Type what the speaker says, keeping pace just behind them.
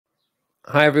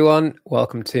Hi everyone,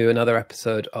 welcome to another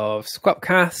episode of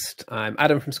SQUPCAST. I'm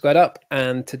Adam from Squared Up,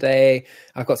 and today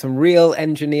I've got some real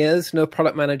engineers, no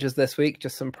product managers this week,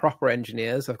 just some proper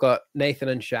engineers. I've got Nathan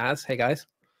and Shas. Hey guys.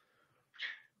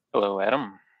 Hello,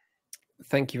 Adam.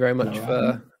 Thank you very much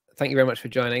for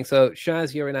joining. So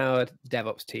Shas, you're in our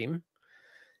DevOps team.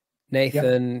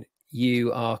 Nathan,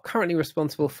 you are currently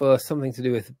responsible for something to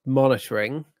do with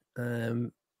monitoring.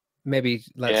 Maybe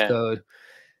let's go.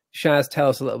 Shaz, tell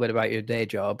us a little bit about your day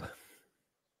job.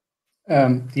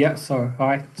 So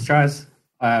hi, Shas,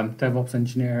 DevOps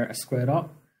engineer at Squared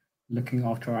Up, looking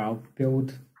after our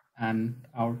build and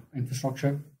our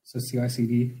infrastructure, so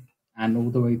CI/CD, and all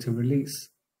the way to release.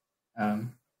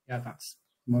 That's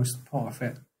most part of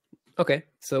it. Okay,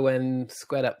 so when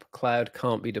Squared Up Cloud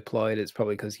can't be deployed, it's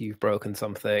probably because you've broken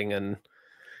something, and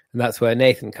that's where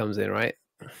Nathan comes in, right?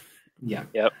 Yeah.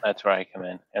 Yep, that's where I come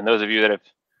in. And those of you that have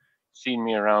seen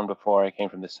me around before, I came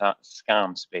from the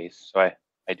SCOM space, so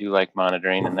I do like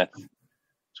monitoring, and that's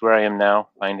where I am now,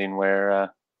 finding where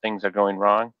things are going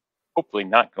wrong, hopefully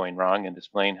not going wrong, and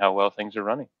displaying how well things are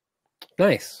running.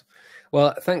 Nice.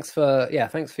 Well, thanks for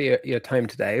your time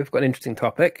today. We've got an interesting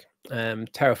topic,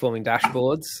 terraforming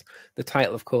dashboards. The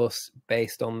title, of course,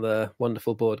 based on the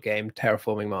wonderful board game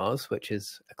Terraforming Mars, which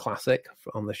is a classic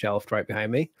on the shelf right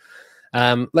behind me.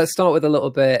 Let's start with a little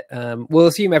bit. We'll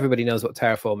assume everybody knows what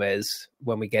Terraform is.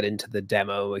 When we get into the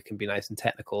demo, we can be nice and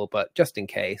technical, but just in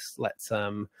case, let's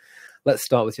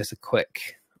start with just a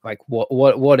quick, like,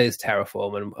 what is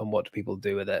Terraform and what do people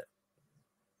do with it?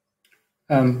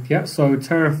 So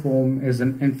Terraform is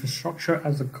an infrastructure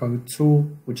as a code tool,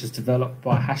 which is developed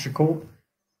by HashiCorp.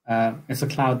 It's a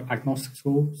cloud agnostic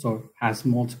tool, so it has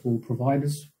multiple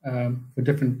providers for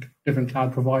different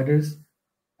cloud providers.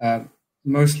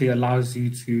 Mostly allows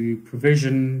you to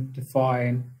provision,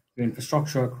 define your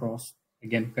infrastructure across,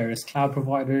 again, various cloud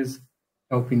providers,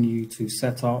 helping you to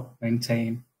set up,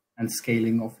 maintain, and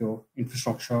scaling of your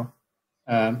infrastructure.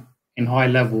 In high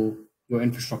level, your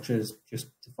infrastructure is just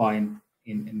defined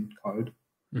in code.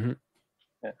 Mm-hmm.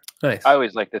 Yeah. Nice. I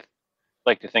always like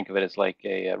to think of it as like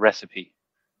a recipe.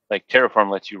 Like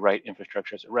Terraform lets you write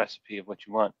infrastructure as a recipe of what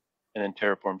you want, and then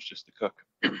Terraform's just the cook.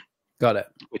 Got it.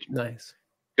 Which nice.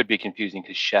 Could be confusing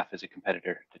because Chef is a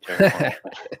competitor to Terraform.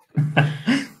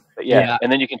 But yeah,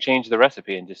 and then you can change the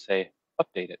recipe and just say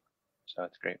update it. So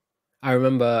it's great. I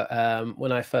remember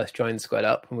when I first joined Squared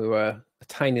Up, and we were a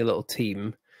tiny little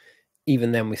team.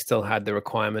 Even then, we still had the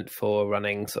requirement for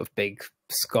running sort of big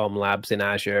SCOM labs in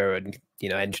Azure, and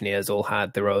engineers all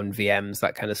had their own VMs,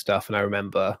 that kind of stuff. And I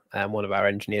remember one of our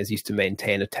engineers used to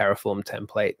maintain a Terraform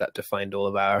template that defined all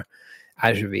of our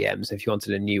Azure VMs. If you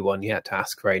wanted a new one, you had to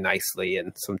ask very nicely,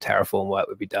 and some Terraform work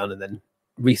would be done, and then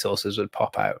resources would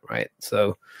pop out, right?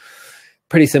 So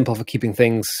pretty simple for keeping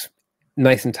things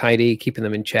nice and tidy, keeping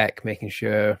them in check, making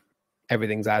sure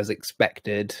everything's as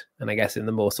expected. And I guess in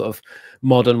the more sort of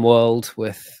modern world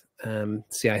with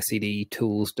CI/CD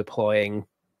tools deploying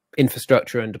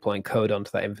infrastructure and deploying code onto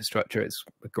that infrastructure, it's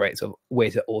a great sort of way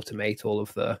to automate all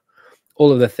of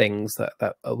the things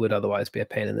that would otherwise be a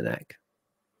pain in the neck.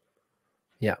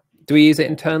 Yeah. Do we use it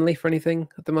internally for anything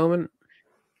at the moment?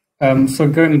 So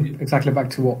going exactly back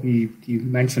to what you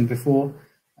mentioned before,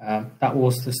 that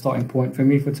was the starting point for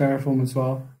me for Terraform as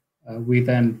well. We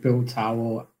then built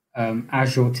our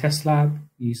Azure test lab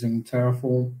using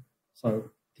Terraform.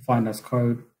 So defined as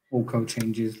code, all code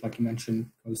changes, like you mentioned,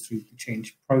 goes through the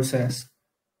change process.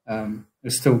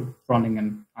 It's still running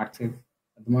and active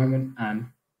at the moment. And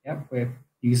yeah, we're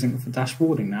using it for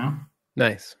dashboarding now.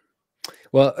 Nice.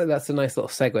 Well, that's a nice little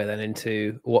segue then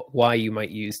into why you might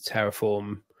use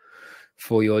Terraform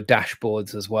for your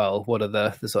dashboards as well. What are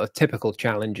the sort of typical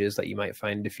challenges that you might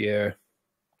find if you're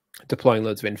deploying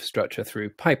loads of infrastructure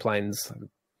through pipelines?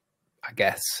 I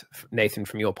guess, Nathan,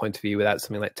 from your point of view, without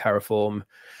something like Terraform,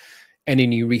 any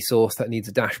new resource that needs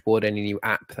a dashboard, any new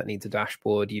app that needs a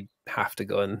dashboard, you'd have to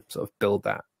go and sort of build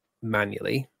that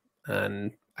manually.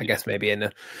 And I guess maybe in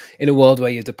a world where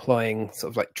you're deploying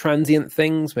sort of like transient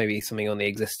things, maybe something only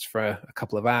exists for a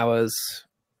couple of hours,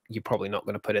 you're probably not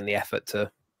going to put in the effort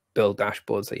to build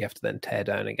dashboards that you have to then tear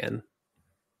down again.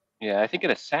 Yeah, I think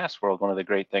in a SaaS world, one of the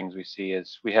great things we see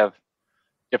is we have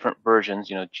different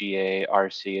versions, GA,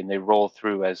 RC, and they roll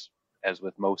through as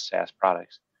with most SaaS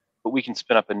products. But we can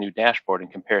spin up a new dashboard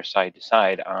and compare side to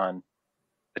side on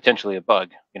potentially a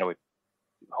bug.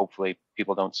 Hopefully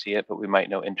people don't see it, but we might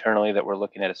know internally that we're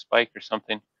looking at a spike or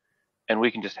something. And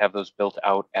we can just have those built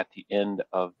out at the end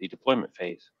of the deployment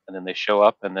phase. And then they show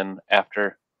up, and then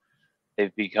after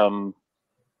they've become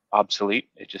obsolete,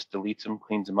 it just deletes them,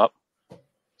 cleans them up.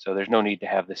 So there's no need to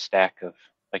have this stack of,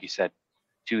 like you said,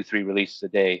 2-3 releases a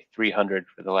day, 300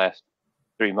 for the last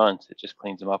 3 months. It just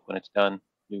cleans them up when it's done.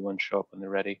 New ones show up when they're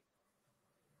ready.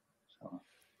 So.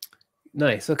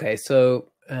 Nice. Okay. So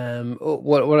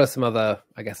what are some other,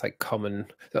 I guess, like common,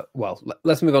 well,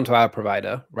 let's move on to our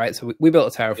provider, right? So we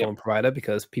built a Terraform provider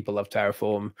because people love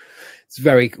Terraform. It's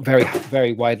very, very,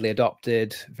 very widely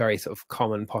adopted, very sort of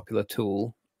common, popular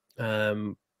tool.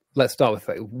 Let's start with,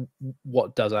 like,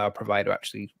 what does our provider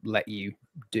actually let you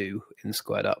do in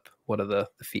Squared Up? What are the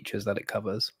features that it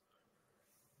covers?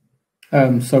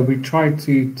 So we try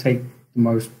to take the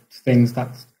most things that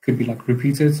could be like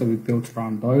repeated. So we built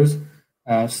around those,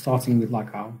 starting with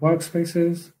like our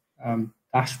workspaces,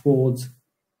 dashboards.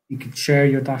 You can share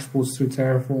your dashboards through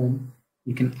Terraform.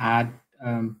 You can add,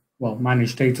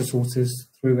 manage data sources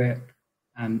through it,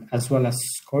 and as well as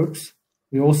scopes.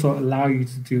 We also allow you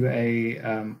to do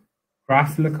a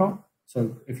graph lookup.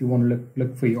 So if you want to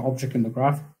look for your object in the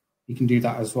graph, you can do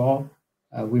that as well.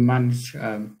 We manage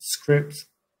scripts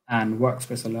and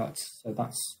workspace alerts. So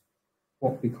that's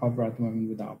what we cover at the moment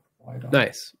with our provider.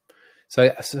 Nice.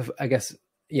 So I guess,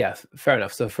 yeah, fair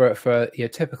enough. So for your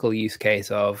typical use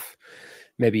case of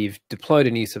maybe you've deployed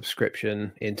a new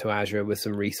subscription into Azure with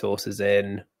some resources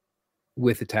in,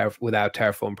 with our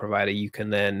Terraform provider, you can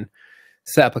then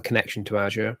set up a connection to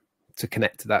Azure to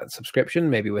connect to that subscription,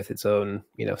 maybe with its own,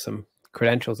 some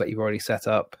credentials that you've already set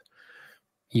up.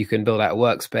 You can build out a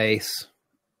workspace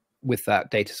with that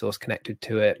data source connected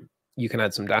to it. You can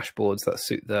add some dashboards that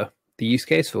suit the use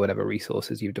case for whatever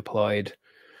resources you've deployed,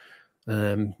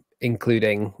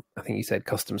 including, I think you said,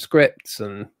 custom scripts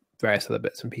and various other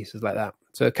bits and pieces like that.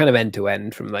 So kind of end to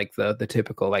end, from like the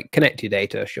typical like connect your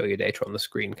data, show your data on the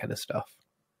screen kind of stuff.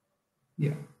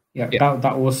 Yeah.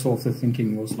 That was sort of the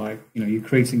thinking, was like, you're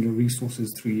creating your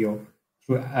resources through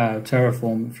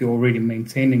Terraform. If you're already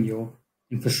maintaining your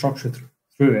infrastructure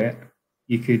through it,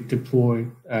 you could deploy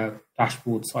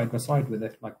dashboards side by side with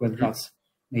it, like whether that's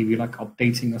maybe like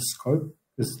updating a scope,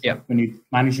 because like when you're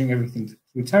managing everything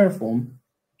through Terraform,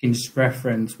 you can just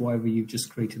reference whatever you've just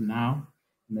created now,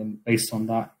 and then based on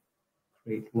that,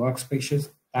 create workspaces,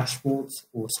 dashboards,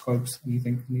 or scopes,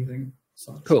 anything.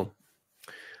 So cool.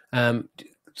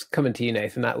 Coming to you,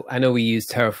 Nathan, I know we use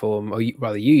Terraform, or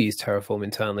rather you use Terraform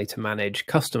internally to manage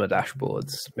customer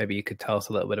dashboards. Maybe you could tell us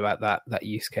a little bit about that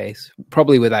use case,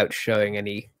 probably without showing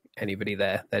anybody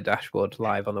their dashboard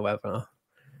live on the webinar.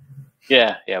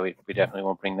 Yeah, we definitely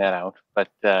won't bring that out. But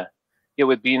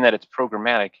with being that it's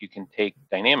programmatic, you can take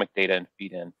dynamic data and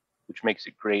feed in, which makes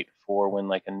it great for when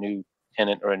like a new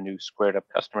tenant or a new Squared Up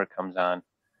customer comes on.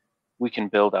 We can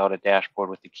build out a dashboard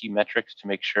with the key metrics to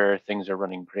make sure things are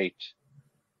running great,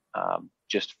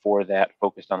 just for that,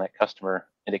 focused on that customer,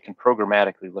 and it can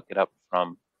programmatically look it up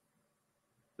from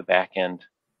the back end,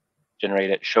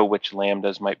 generate it, show which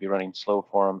lambdas might be running slow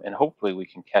for them, and hopefully we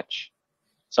can catch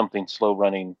something slow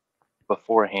running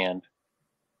beforehand.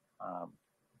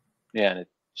 And it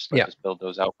just lets us build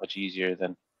those out much easier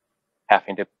than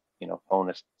having to phone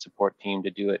a support team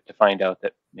to do it, to find out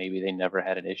that maybe they never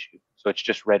had an issue. So it's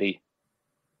just ready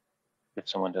if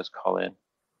someone does call in.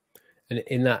 And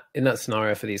in that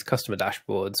scenario for these customer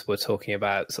dashboards, we're talking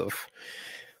about sort of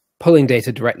pulling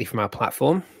data directly from our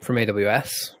platform, from AWS.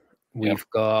 We've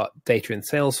got data in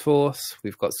Salesforce.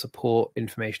 We've got support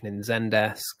information in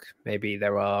Zendesk. Maybe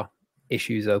there are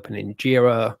issues open in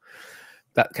Jira.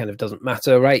 That kind of doesn't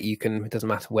matter, right? It doesn't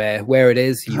matter where it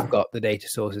is. You've got the data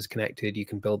sources connected. You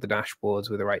can build the dashboards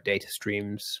with the right data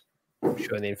streams,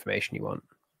 showing the information you want.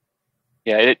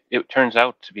 Yeah, it turns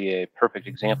out to be a perfect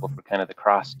example for kind of the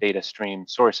cross data stream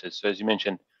sources. So as you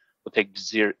mentioned, we'll take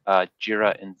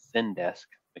Jira and Zendesk,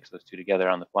 mix those two together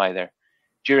on the fly there.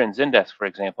 Jira and Zendesk, for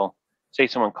example, say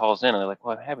someone calls in and they're like,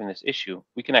 well, I'm having this issue.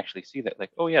 We can actually see that,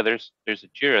 like, oh yeah, there's a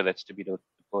Jira that's to be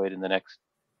deployed in the next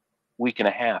week and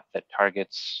a half that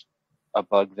targets a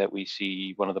bug that we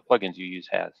see one of the plugins you use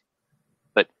has.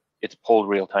 But it's pulled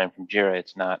real time from Jira.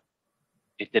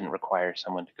 It didn't require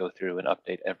someone to go through and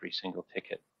update every single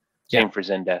ticket. Same for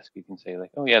Zendesk. You can say like,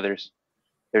 oh yeah, there's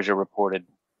a reported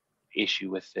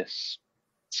issue with this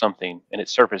something, and it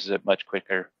surfaces it much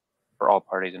quicker for all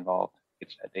parties involved.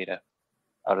 Gets that data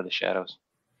out of the shadows.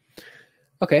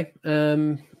 Okay,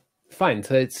 fine.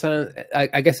 So it sounds,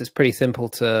 I guess it's pretty simple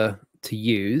to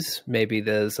use. Maybe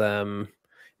there's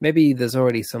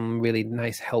already some really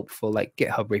nice, helpful like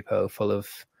GitHub repo full of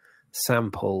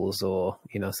samples or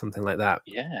something like that.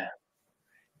 Yeah,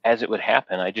 as it would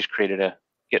happen, I just created a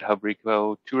GitHub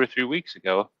repo 2 or 3 weeks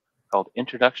ago called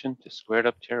Introduction to Squared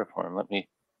Up Terraform. Let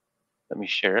me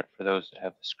share it for those that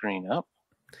have the screen up.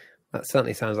 That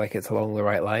certainly sounds like it's along the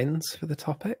right lines for the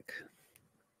topic.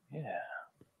 Yeah.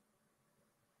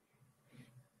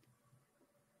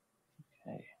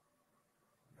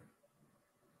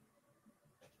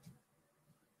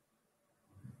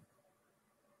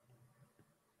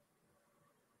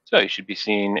 So you should be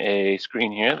seeing a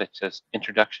screen here that says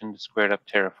Introduction to Squared Up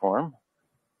Terraform.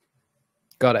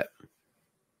 Got it.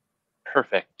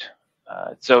 Perfect.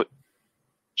 So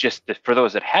just for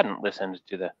those that hadn't listened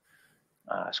to the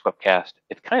SQUPCAST,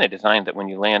 it's kind of designed that when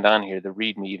you land on here, the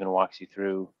README even walks you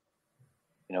through,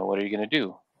 what are you going to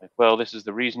do? Like, well, this is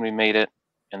the reason we made it,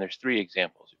 and there's 3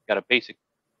 examples. You've got a basic,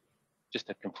 just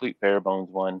a complete bare bones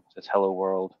one. It says hello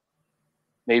world.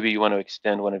 Maybe you want to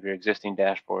extend one of your existing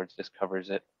dashboards. This covers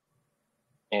it.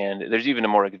 And there's even a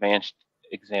more advanced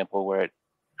example where it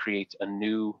creates a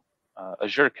new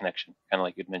Azure connection, kind of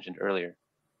like you'd mentioned earlier.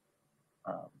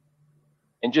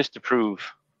 And just to prove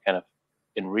kind of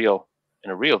in a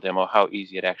real demo how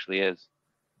easy it actually is,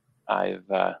 I've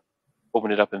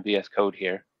opened it up in VS Code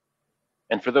here.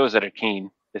 And for those that are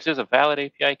keen, this is a valid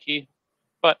API key,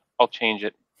 but I'll change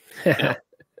it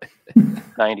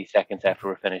 90 seconds after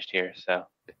we're finished here. So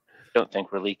don't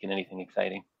think we're leaking anything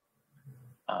exciting.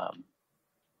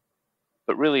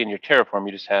 But really in your Terraform,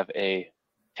 you just have a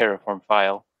Terraform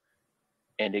file,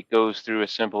 and it goes through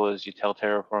as simple as you tell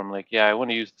Terraform, like, yeah, I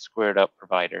want to use the squared up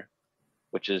provider,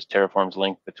 which is Terraform's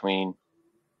link between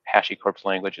HashiCorp's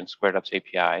language and squared up's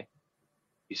API.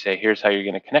 You say, here's how you're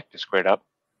going to connect to squared up.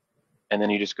 And then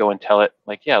you just go and tell it,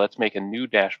 like, yeah, let's make a new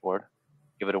dashboard.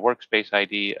 Give it a workspace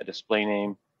ID, a display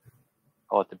name,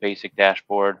 call it the basic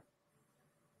dashboard,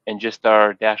 and just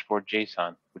our dashboard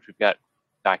JSON, which we've got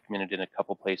documented in a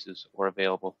couple places or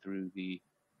available through the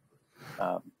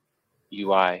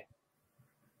UI.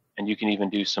 And you can even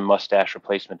do some mustache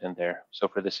replacement in there. So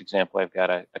for this example, I've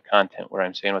got a content where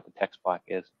I'm saying what the text block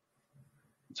is.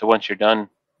 And so once you're done,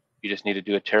 you just need to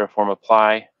do a Terraform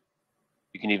apply.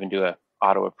 You can even do a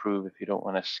auto approve if you don't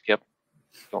want to skip,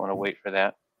 don't want to wait for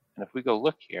that. And if we go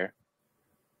look here,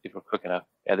 see if we're quick enough.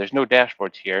 Yeah, there's no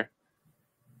dashboards here,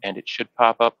 and it should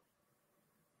pop up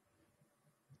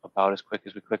about as quick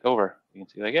as we click over. You can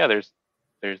see, like, yeah, there's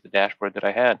the dashboard that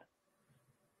I had.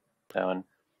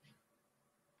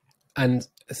 And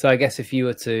so I guess if you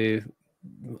were to,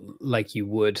 like you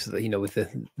would, with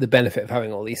the benefit of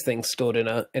having all these things stored in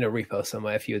a repo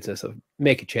somewhere, if you were to sort of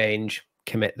make a change,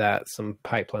 commit that, some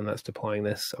pipeline that's deploying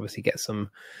this, obviously get some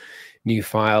new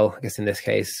file, I guess in this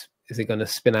case, is it going to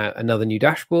spin out another new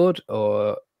dashboard,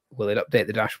 or will it update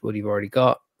the dashboard you've already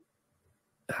got?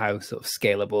 How sort of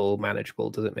scalable, manageable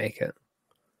does it make it?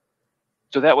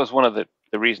 So that was one of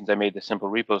the reasons I made the simple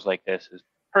repos like this, is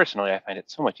personally I find it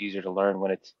so much easier to learn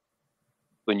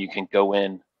when you can go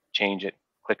in, change it,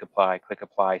 click apply,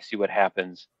 see what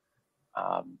happens.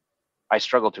 I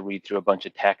struggle to read through a bunch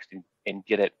of text and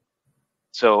get it.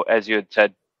 So as you had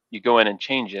said, you go in and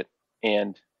change it,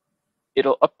 and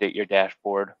it'll update your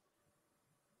dashboard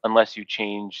unless you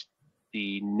change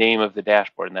the name of the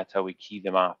dashboard, and that's how we key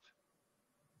them off.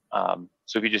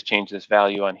 So if you just change this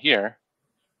value on here,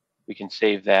 we can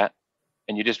save that,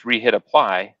 and you just re-hit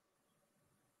apply,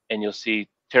 and you'll see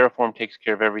Terraform takes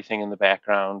care of everything in the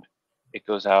background. It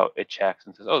goes out, it checks,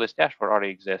 and says, oh, this dashboard already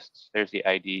exists. There's the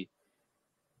ID.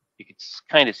 You can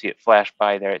kind of see it flash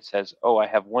by there. It says, oh, I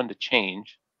have one to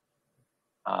change.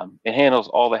 It handles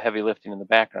all the heavy lifting in the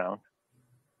background.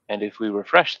 And if we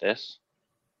refresh this,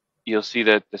 you'll see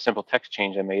that the simple text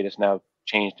change I made is now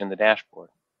changed in the dashboard.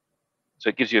 So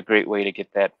it gives you a great way to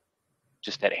get that,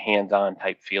 just that hands-on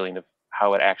type feeling of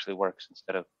how it actually works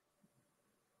instead of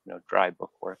dry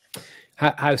book work.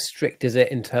 How strict is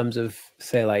it in terms of,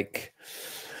 say, like,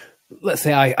 let's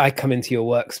say I come into your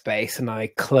workspace and I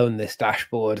clone this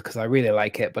dashboard because I really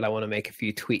like it, but I want to make a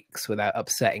few tweaks without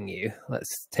upsetting you.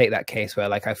 Let's take that case where,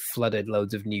 like, I've flooded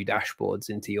loads of new dashboards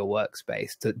into your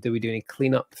workspace. Do we do any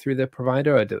cleanup through the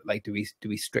provider, or do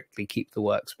we strictly keep the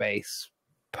workspace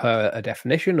per a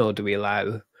definition, or do we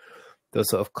allow those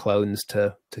sort of clones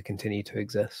to continue to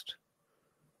exist?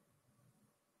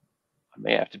 I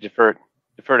may have to defer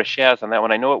to Shas on that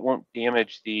one. I know it won't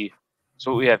damage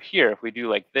so what we have here, if we do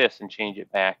like this and change it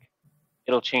back,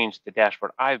 it'll change the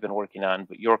dashboard I've been working on,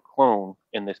 but your clone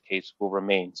in this case will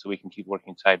remain, so we can keep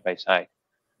working side by side.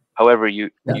 However, you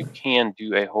can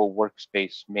do a whole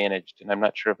workspace managed, and I'm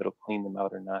not sure if it'll clean them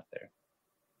out or not there.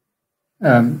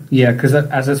 Yeah, because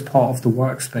as it's part of the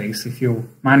workspace, if you're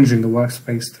managing the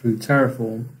workspace through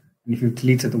Terraform, and if you've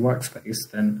deleted the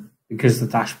workspace, then because the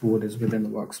dashboard is within the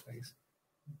workspace,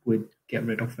 we'd get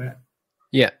rid of it.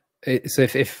 Yeah. So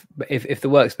if the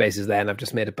workspace is there and I've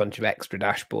just made a bunch of extra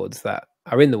dashboards that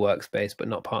are in the workspace but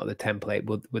not part of the template,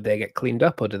 would they get cleaned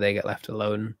up, or do they get left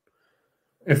alone?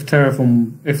 If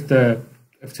Terraform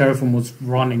was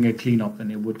running a cleanup, then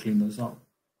it would clean those up.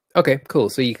 Okay, cool.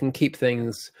 So you can keep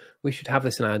things. We should have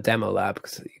this in our demo lab,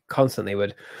 because constantly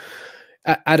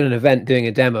at an event doing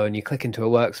a demo and you click into a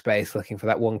workspace looking for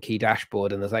that one key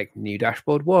dashboard, and there's like new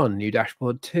dashboard 1, new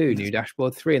dashboard 2, new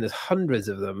dashboard 3, and there's hundreds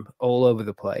of them all over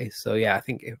the place. So yeah, I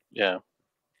think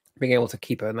being able to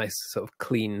keep a nice sort of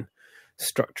clean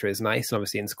structure is nice. And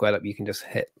obviously in SquareUp you can just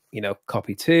hit,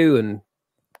 copy to and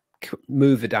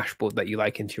move the dashboard that you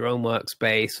like into your own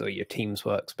workspace or your team's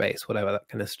workspace, whatever, that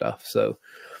kind of stuff. So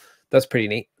that's pretty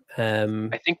neat.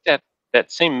 I think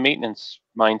that same maintenance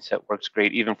mindset works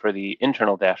great even for the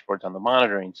internal dashboards on the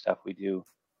monitoring stuff we do.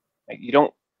 Like, you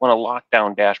don't want to lock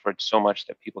down dashboards so much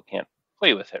that people can't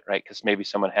play with it, right? Because maybe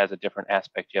someone has a different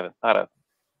aspect you haven't thought of.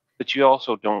 But you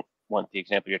also don't want the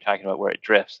example you're talking about where it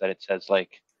drifts, that it says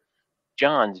like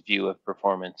John's view of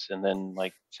performance and then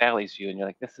like Sally's view, and you're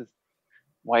like,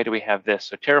 why do we have this?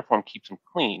 So Terraform keeps them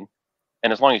clean.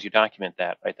 And as long as you document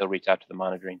that, right, they'll reach out to the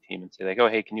monitoring team and say like, oh,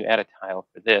 hey, can you add a tile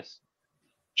for this?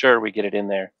 Sure, we get it in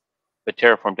there. But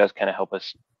Terraform does kind of help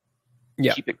us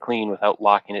keep it clean without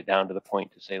locking it down to the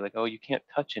point to say like, oh, you can't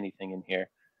touch anything in here.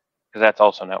 Because that's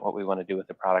also not what we want to do with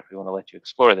the product. We want to let you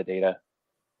explore the data.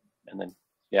 And then,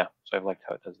 so I've liked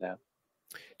how it does that.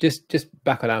 Just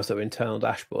back on our sort of internal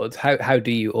dashboards, how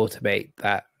do you automate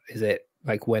that? Is it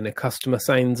like when a customer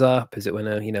signs up? Is it when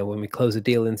when we close a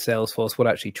deal in Salesforce? What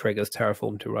actually triggers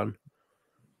Terraform to run?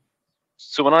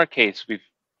 So in our case, we've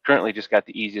currently just got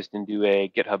the easiest and do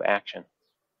a GitHub action.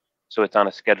 So it's on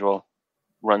a schedule,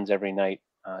 runs every night.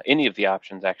 Any of the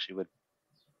options actually would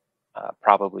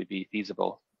probably be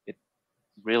feasible. It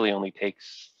really only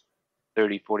takes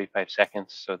 30, 45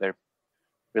 seconds. So they're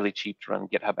really cheap to run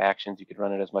GitHub actions. You could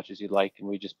run it as much as you'd like. And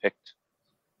we just picked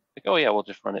like, oh yeah, we'll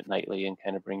just run it nightly and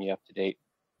kind of bring you up to date.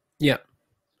 Yeah.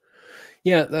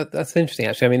 That's interesting,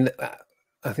 actually. I mean,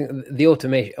 I think the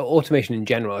automation in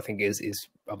general, I think is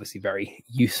obviously very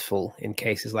useful in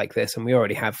cases like this. And we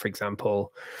already have, for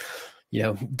example,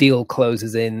 deal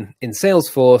closes in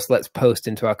Salesforce. Let's post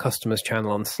into our customers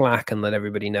channel on Slack and let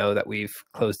everybody know that we've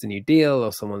closed a new deal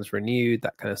or someone's renewed,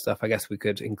 that kind of stuff. I guess we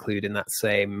could include in that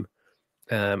same.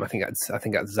 I think that's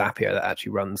Zapier that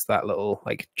actually runs that little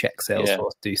like check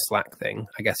Salesforce, do Slack thing.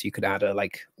 I guess you could add a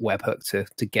like webhook to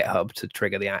GitHub to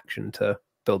trigger the action to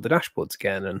build the dashboards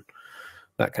again and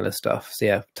that kind of stuff. So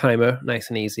yeah, timer, nice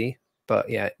and easy, but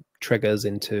yeah, it triggers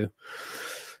into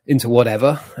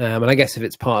whatever. And I guess if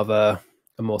it's part of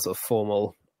a more sort of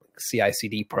formal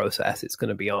CI/CD process, it's going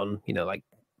to be on like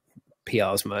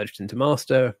PRs merged into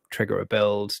master, trigger a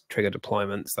build, trigger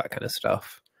deployments, that kind of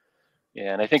stuff.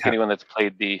 Yeah, and I think anyone that's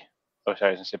played the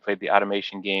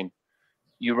automation game,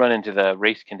 you run into the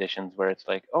race conditions where it's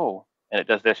like, oh, and it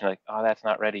does this, and you're like, oh, that's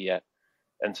not ready yet.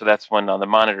 And so that's when on the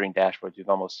monitoring dashboards, you've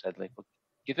almost said like, well,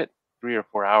 give it 3 or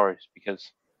 4 hours,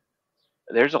 because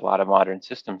there's a lot of modern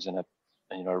systems in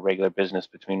a regular business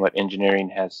between what engineering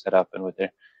has set up and what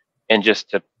they're, and just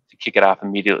to kick it off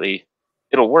immediately,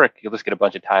 it'll work. You'll just get a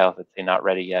bunch of tiles that say not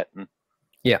ready yet. And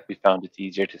we found it's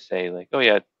easier to say like, oh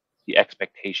yeah, the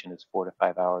expectation is 4 to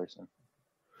 5 hours. And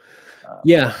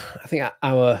I think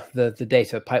the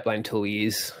data pipeline tool we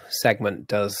use, Segment,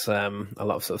 does a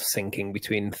lot of sort of syncing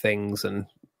between things, and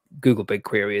Google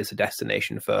BigQuery is a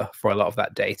destination for a lot of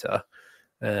that data.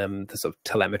 The sort of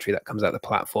telemetry that comes out of the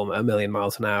platform at 1 million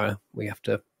miles an hour, we have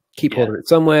to keep hold of it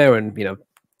somewhere, and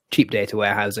cheap data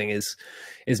warehousing is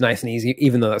nice and easy,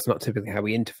 even though that's not typically how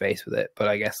we interface with it. But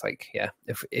I guess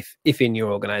if in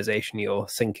your organization you're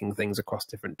syncing things across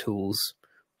different tools,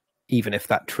 even if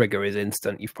that trigger is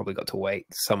instant, you've probably got to wait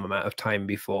some amount of time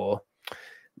before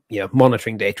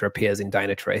monitoring data appears in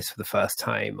Dynatrace for the first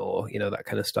time, or that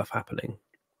kind of stuff happening.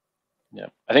 Yeah,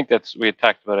 I think we had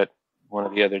talked about it one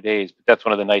of the other days, but that's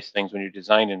one of the nice things when you're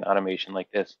designing automation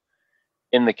like this.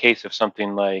 In the case of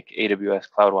something like AWS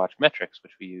CloudWatch metrics,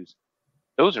 which we use,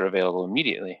 those are available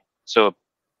immediately. So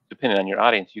depending on your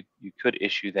audience, you could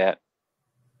issue that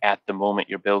at the moment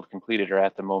your build completed or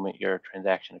at the moment your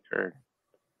transaction occurred.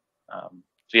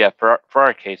 So yeah, for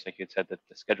our case, like you had said, that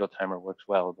the schedule timer works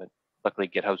well, but luckily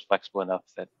GitHub's flexible enough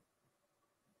that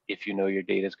if your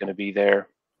data is going to be there,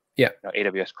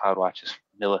 AWS CloudWatch is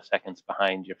milliseconds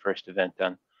behind your first event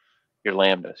on your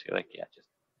Lambda. So you're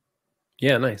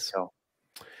like, nice.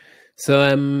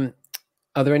 So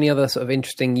are there any other sort of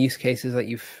interesting use cases that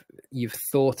you've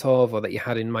thought of or that you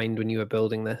had in mind when you were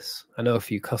building this? I know a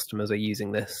few customers are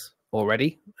using this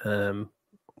already.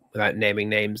 Without naming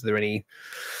names, are there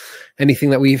anything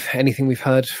we've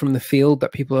heard from the field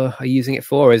that people are using it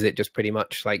for? Or is it just pretty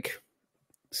much like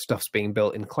stuff's being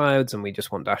built in clouds and we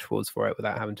just want dashboards for it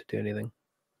without having to do anything?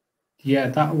 Yeah,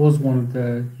 that was one of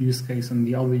the use cases. And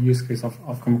the other use case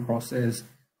I've come across is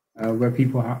where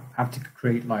people have to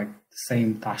create like the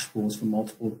same dashboards for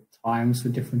multiple times for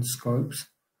different scopes.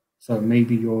 So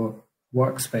maybe you're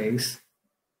workspace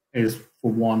is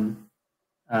for one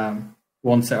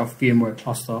set of VMware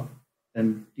cluster,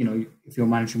 then if you're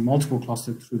managing multiple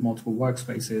clusters through multiple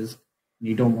workspaces, and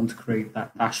you don't want to create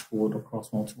that dashboard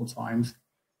across multiple times,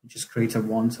 you just create it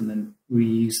once and then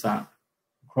reuse that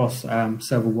across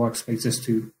several workspaces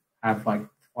to have like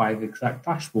 5 exact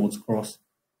dashboards across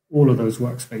all of those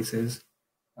workspaces,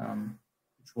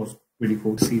 which was really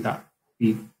cool to see that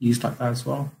be used like that as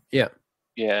well. Yeah.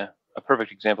 Yeah. A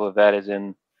perfect example of that is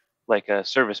in like a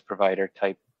service provider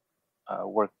type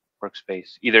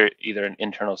workspace, either an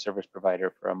internal service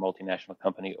provider for a multinational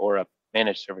company or a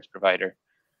managed service provider.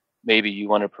 Maybe you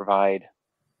want to provide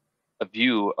a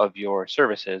view of your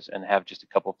services and have just a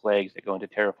couple flags that go into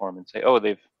Terraform and say, oh,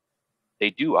 they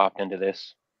do opt into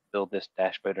this, build this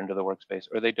dashboard into the workspace,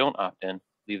 or they don't opt in,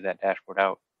 leave that dashboard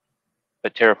out.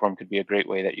 But Terraform could be a great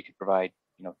way that you could provide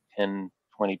 10,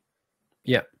 20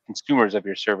 consumers of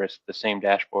your service the same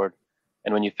dashboard.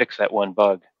 And when you fix that one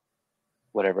bug,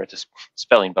 whatever, it's a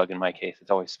spelling bug in my case,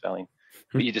 it's always spelling,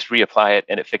 but you just reapply it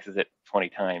and it fixes it 20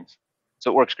 times.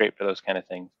 So it works great for those kind of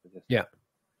things. Yeah.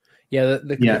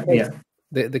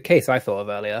 The case I thought of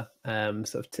earlier,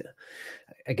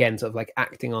 again, sort of like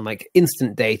acting on like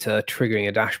instant data, triggering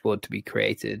a dashboard to be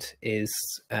created is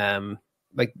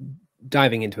like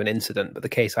diving into an incident. But the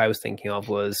case I was thinking of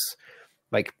was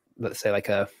like, let's say like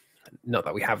not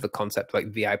that we have the concept like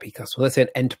VIP customer, let's say an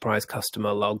enterprise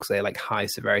customer logs a like high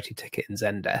severity ticket in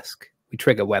Zendesk. We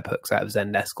trigger webhooks out of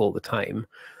Zendesk all the time.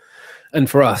 And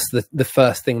for us, the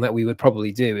first thing that we would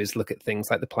probably do is look at things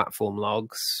like the platform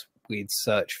logs. We'd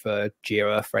search for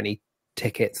Jira for any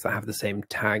tickets that have the same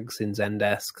tags in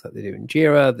Zendesk that they do in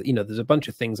Jira. There's a bunch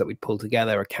of things that we'd pull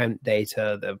together: account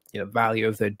data, the value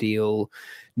of their deal,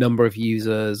 number of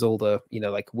users, all the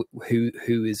like who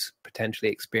is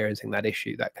potentially experiencing that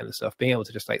issue, that kind of stuff. Being able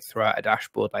to just like throw out a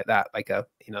dashboard like that, like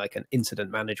like an incident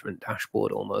management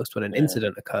dashboard almost when an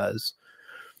incident occurs,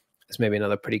 is maybe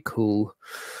another pretty cool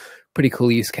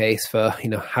use case for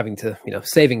having to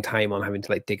saving time on having to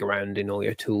like dig around in all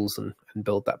your tools and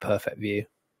build that perfect view.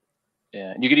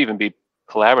 Yeah, and you could even be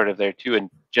collaborative there too and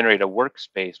generate a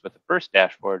workspace with the first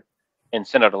dashboard and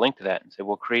send out a link to that and say,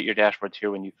 we'll create your dashboards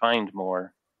here when you find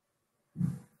more,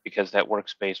 because that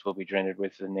workspace will be generated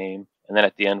with the name. And then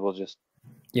at the end, we'll just,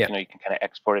 you can kind of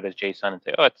export it as JSON and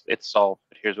say, oh, it's solved,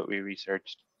 but here's what we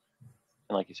researched.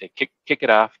 And like you say, kick it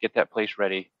off, get that place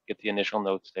ready, get the initial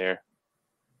notes there.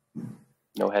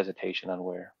 No hesitation on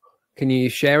where. Can you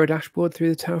share a dashboard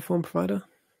through the Terraform provider?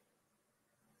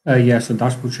 Yes, the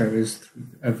dashboard share is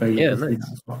available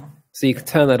as well. So you can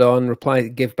turn that on,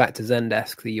 give back to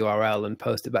Zendesk the URL and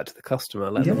post it back to the customer,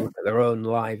 let them look at their own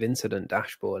live incident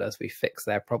dashboard as we fix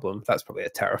their problem. That's probably a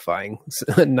terrifying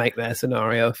nightmare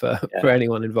scenario for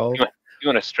anyone involved. You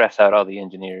want to stress out all the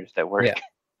engineers that work.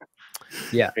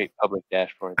 Yeah. Great public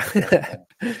dashboard. I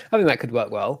think that could work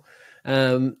well.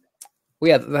 On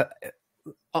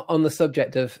the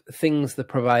subject of things the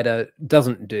provider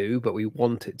doesn't do, but we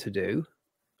want it to do,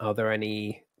 are there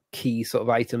any key sort of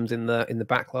items in the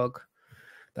backlog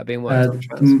that are being worked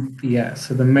on?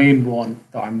 So the main one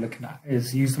that I'm looking at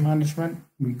is user management.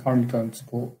 We currently don't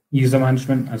support user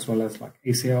management as well as like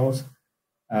ACLs.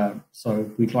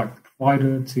 So we'd like the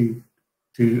provider to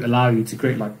allow you to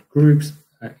create like groups,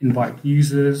 invite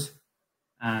users,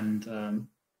 and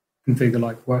configure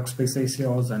like workspace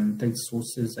ACLs and data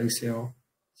sources ACL.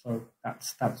 So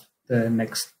that's the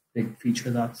next big feature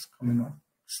that's coming up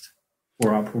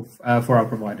for our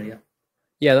provider.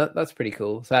 That's pretty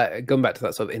cool. So going back to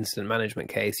that sort of incident management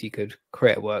case, you could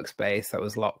create a workspace that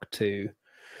was locked to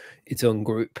its own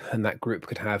group, and that group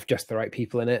could have just the right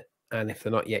people in it. And if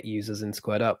they're not yet users in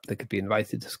Squared Up, they could be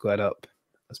invited to Squared Up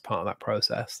as part of that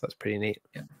process. That's pretty neat.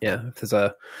 If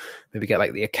there's maybe get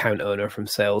like the account owner from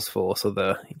Salesforce or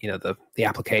the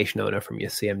application owner from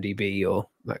your CMDB or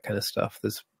that kind of stuff.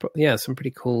 There's some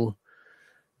pretty cool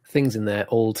things in there,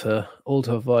 all to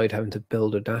avoid having to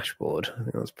build a dashboard. I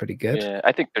think that's pretty good. Yeah,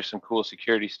 I think there's some cool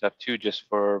security stuff too, just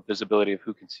for visibility of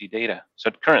who can see data.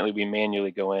 So currently we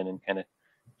manually go in and kind of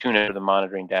tune into the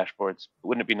monitoring dashboards.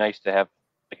 Wouldn't it be nice to have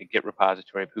like a Git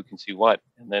repository of who can see what?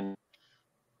 And then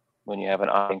when you have an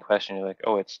opt-in question, you're like,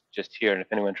 oh, it's just here. And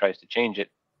if anyone tries to change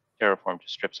it, Terraform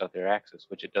just strips out their access,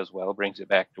 which it does well, brings it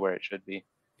back to where it should be.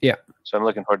 Yeah. So I'm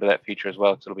looking forward to that feature as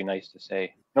well, because it'll be nice to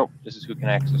say, nope, this is who can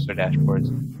access their dashboards.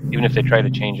 Even if they try to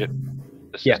change it,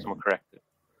 the system will correct it.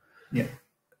 Yeah.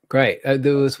 Great.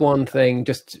 There was one thing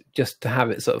just to have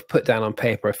it sort of put down on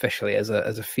paper officially as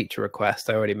a feature request.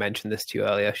 I already mentioned this to you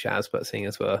earlier, Shas, but seeing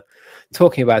as we're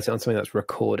talking about it on something that's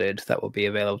recorded that will be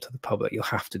available to the public, you'll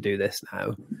have to do this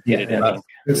now. Yeah,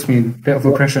 it's been a bit of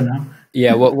a pressure now.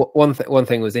 Yeah, one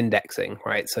thing was indexing,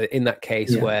 right? So in that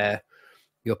case where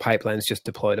your pipeline's just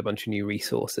deployed a bunch of new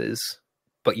resources,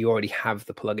 but you already have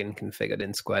the plugin configured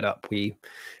in Squared Up. We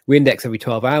index every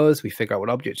 12 hours. We figure out what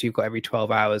objects you've got every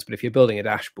 12 hours. But if you're building a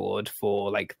dashboard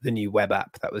for like the new web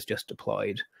app that was just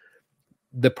deployed,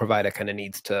 the provider kind of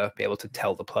needs to be able to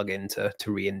tell the plugin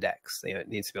to re-index. You know, it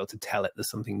needs to be able to tell it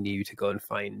there's something new to go and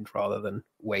find rather than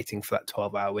waiting for that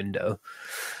 12-hour window.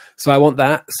 So I want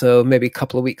that. So maybe a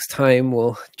couple of weeks time,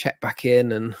 we'll check back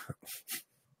in and...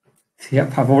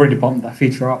 Yep, I've already bumped that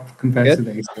feature up compared to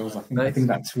the ACLs. I think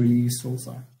that's really useful.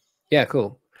 So yeah,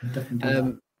 cool.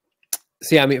 Definitely.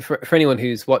 So yeah, I mean, for anyone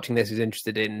who's watching this who's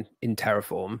interested in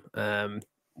Terraform, we'll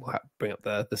bring up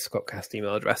the SQUPCAST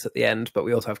email address at the end, but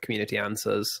we also have community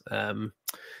answers. Again,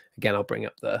 I'll bring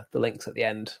up the links at the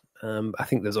end. I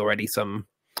think there's a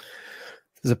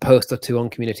post or two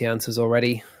on community answers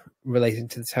already relating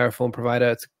to the Terraform provider.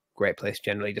 It's a great place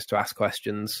generally just to ask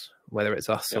questions, whether it's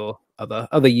us or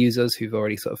other users who've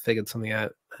already sort of figured something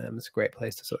out. It's a great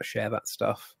place to sort of share that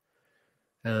stuff.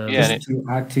 Just to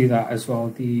add to that as well,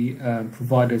 the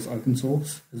provider is open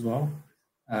source as well.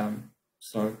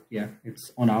 So yeah,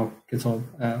 it's on our GitHub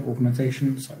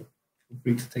augmentation, so feel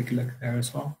free to take a look there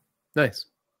as well. Nice.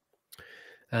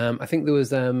 I think there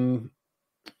was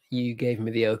you gave me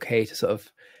the okay to sort of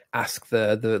ask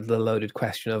the loaded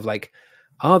question of like,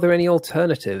 are there any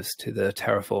alternatives to the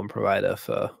Terraform provider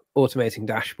for automating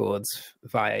dashboards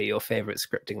via your favorite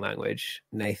scripting language,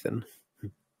 Nathan?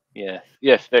 Yeah,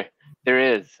 yes, there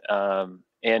is.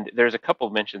 And there's a couple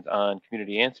of mentions on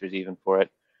community answers even for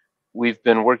it. We've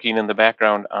been working in the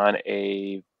background on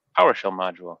a PowerShell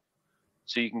module.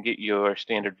 So you can get your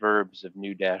standard verbs of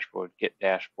new dashboard, get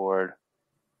dashboard,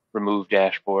 remove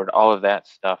dashboard, all of that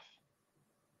stuff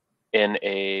in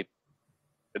a,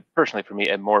 personally for me,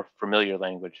 a more familiar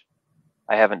language.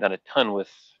 I haven't done a ton with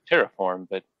Terraform,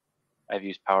 but I've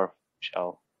used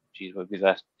PowerShell, geez, what would be the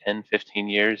last 10, 15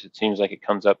 years? It seems like it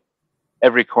comes up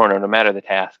every corner, no matter the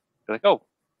task. You're like, oh,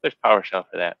 there's PowerShell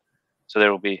for that. So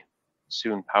there will be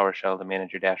soon PowerShell to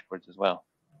manage your dashboards as well.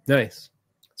 Nice.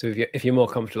 So if you're more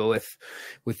comfortable with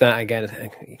that, again,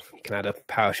 you can add a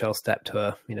PowerShell step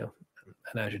to an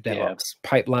Azure DevOps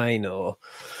pipeline, or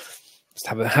just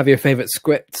have your favorite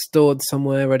script stored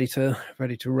somewhere ready to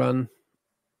run.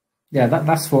 Yeah,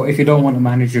 that's for if you don't want to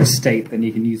manage your state, then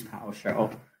you can use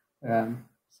PowerShell. Yeah.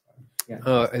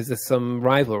 Oh, is there some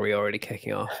rivalry already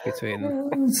kicking off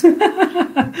between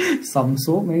some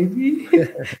sort, maybe?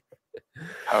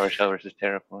 PowerShell versus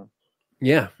Terraform.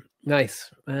 Yeah, nice.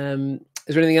 Is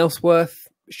there anything else worth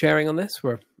sharing on this?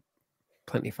 We're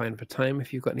plenty fine for time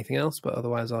if you've got anything else, but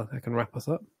otherwise I can wrap us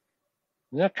up.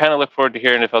 Yeah, kind of look forward to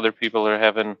hearing if other people are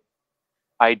having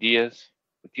ideas.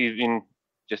 But even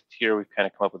just here, we've kind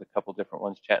of come up with a couple different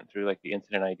ones, chatting through like the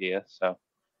incident idea. So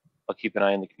I'll keep an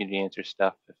eye on the community answer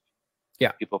stuff.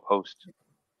 If people post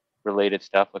related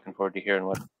stuff, looking forward to hearing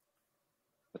what's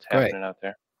happening out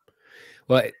there.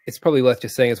 Well, it's probably worth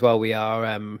just saying as well, we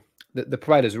are the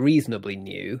provider's reasonably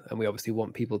new, and we obviously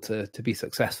want people to be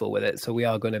successful with it. So we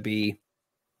are going to be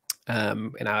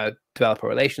in our developer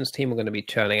relations team, we're going to be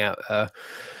churning out a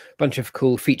bunch of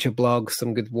cool feature blogs,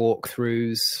 some good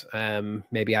walkthroughs,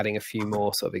 maybe adding a few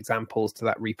more sort of examples to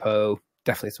that repo,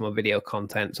 definitely some more video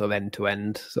content, sort of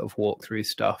end-to-end sort of walkthrough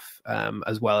stuff,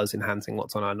 as well as enhancing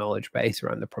what's on our knowledge base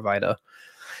around the provider.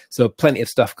 So plenty of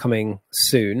stuff coming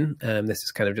soon. This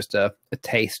is kind of just a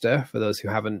taster for those who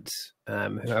haven't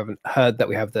heard that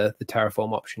we have the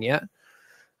Terraform option yet.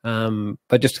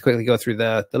 But just to quickly go through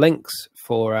the links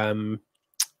for,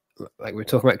 like we're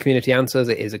talking about community answers,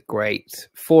 it is a great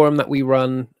forum that we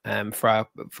run for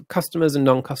customers and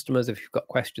non-customers. If you've got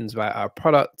questions about our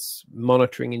products,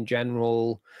 monitoring in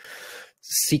general,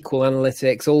 SQL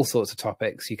analytics, all sorts of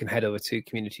topics, you can head over to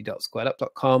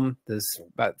community.squaredup.com. There's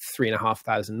about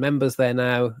 3,500 members there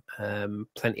now,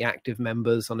 plenty active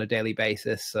members on a daily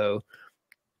basis. So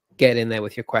get in there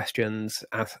with your questions.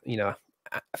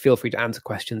 Feel free to answer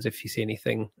questions if you see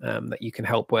anything that you can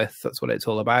help with. That's what it's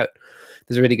all about.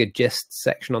 There's a really good gist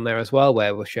section on there as well,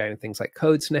 where we're sharing things like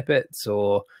code snippets,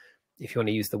 or if you want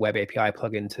to use the web API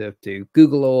plugin to do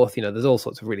Google Auth, there's all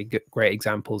sorts of really great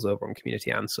examples over on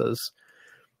Community Answers.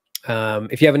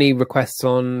 If you have any requests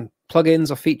on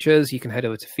plugins or features, you can head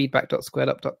over to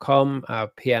feedback.squaredup.com.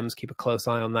 Our PMs keep a close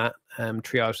eye on that,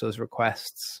 triage those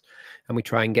requests, and we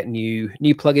try and get new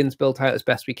plugins built out as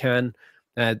best we can.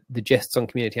 The gists on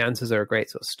community answers are a great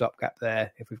sort of stopgap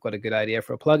there. If we've got a good idea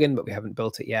for a plugin, but we haven't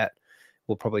built it yet,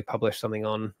 we'll probably publish something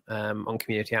on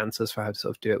community answers for how to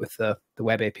sort of do it with the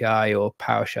web API or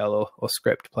PowerShell or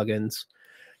script plugins.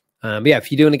 But yeah,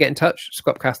 if you do want to get in touch,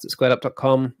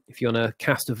 SQUPCAST@squaredup.com. If you want to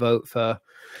cast a vote for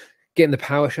getting the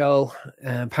PowerShell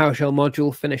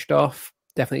module finished off,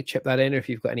 definitely chip that in. Or if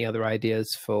you've got any other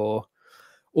ideas for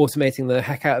automating the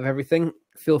heck out of everything,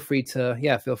 feel free to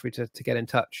get in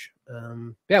touch.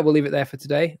 Yeah, we'll leave it there for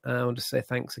today. I'll just say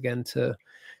thanks again to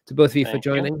both of you for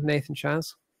joining, Nathan,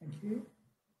 Shaz. Thank you.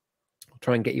 I'll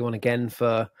try and get you on again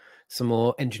for some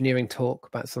more engineering talk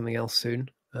about something else soon.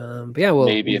 But yeah,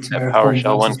 maybe if that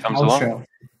PowerShell one comes along.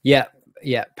 Yeah,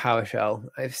 PowerShell.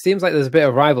 It seems like there's a bit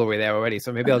of rivalry there already,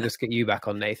 so maybe I'll just get you back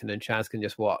on, Nathan, and Shaz can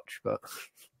just watch, but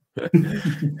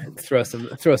throw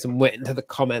some wit into the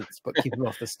comments, but keep them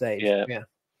off the stage. Yeah.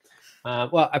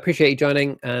 Well, I appreciate you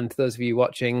joining, and those of you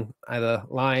watching either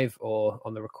live or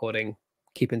on the recording,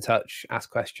 keep in touch, ask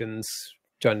questions,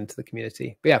 join into the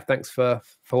community. But yeah, thanks for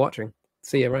watching.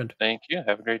 See you around. Thank you.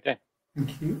 Have a great day.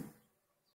 Thank you.